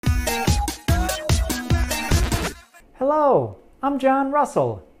Hello, I'm John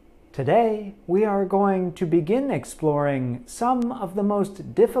Russell. Today, we are going to begin exploring some of the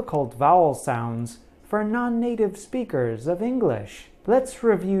most difficult vowel sounds for non-native speakers of English. Let's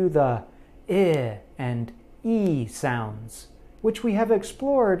review the I and E sounds, which we have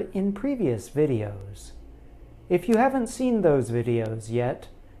explored in previous videos. If you haven't seen those videos yet,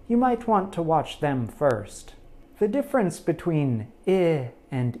 you might want to watch them first. The difference between I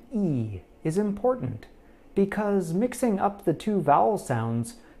and E is important because mixing up the two vowel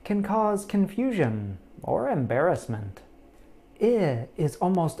sounds can cause confusion or embarrassment. I is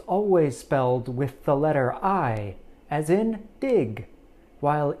almost always spelled with the letter I, as in dig,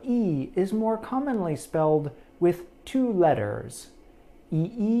 while E is more commonly spelled with two letters,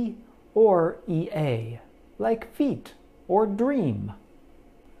 EE or EA, like feet or dream.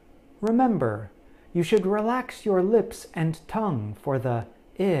 Remember, you should relax your lips and tongue for the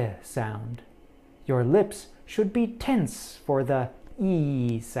I sound. Your lips should be tense for the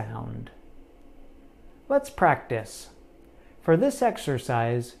E sound. Let's practice. For this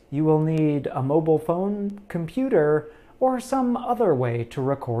exercise, you will need a mobile phone, computer, or some other way to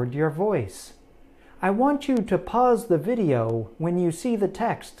record your voice. I want you to pause the video when you see the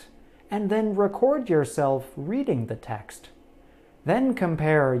text, and then record yourself reading the text. Then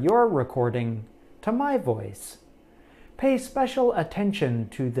compare your recording to my voice. Pay special attention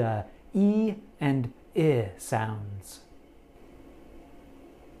to the E and I sounds.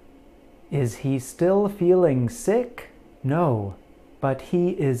 Is he still feeling sick? No, but he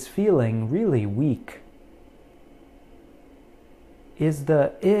is feeling really weak. Is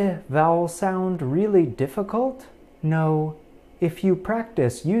the I vowel sound really difficult? No, if you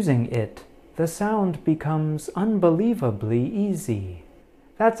practice using it, the sound becomes unbelievably easy.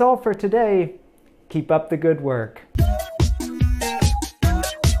 That's all for today. Keep up the good work.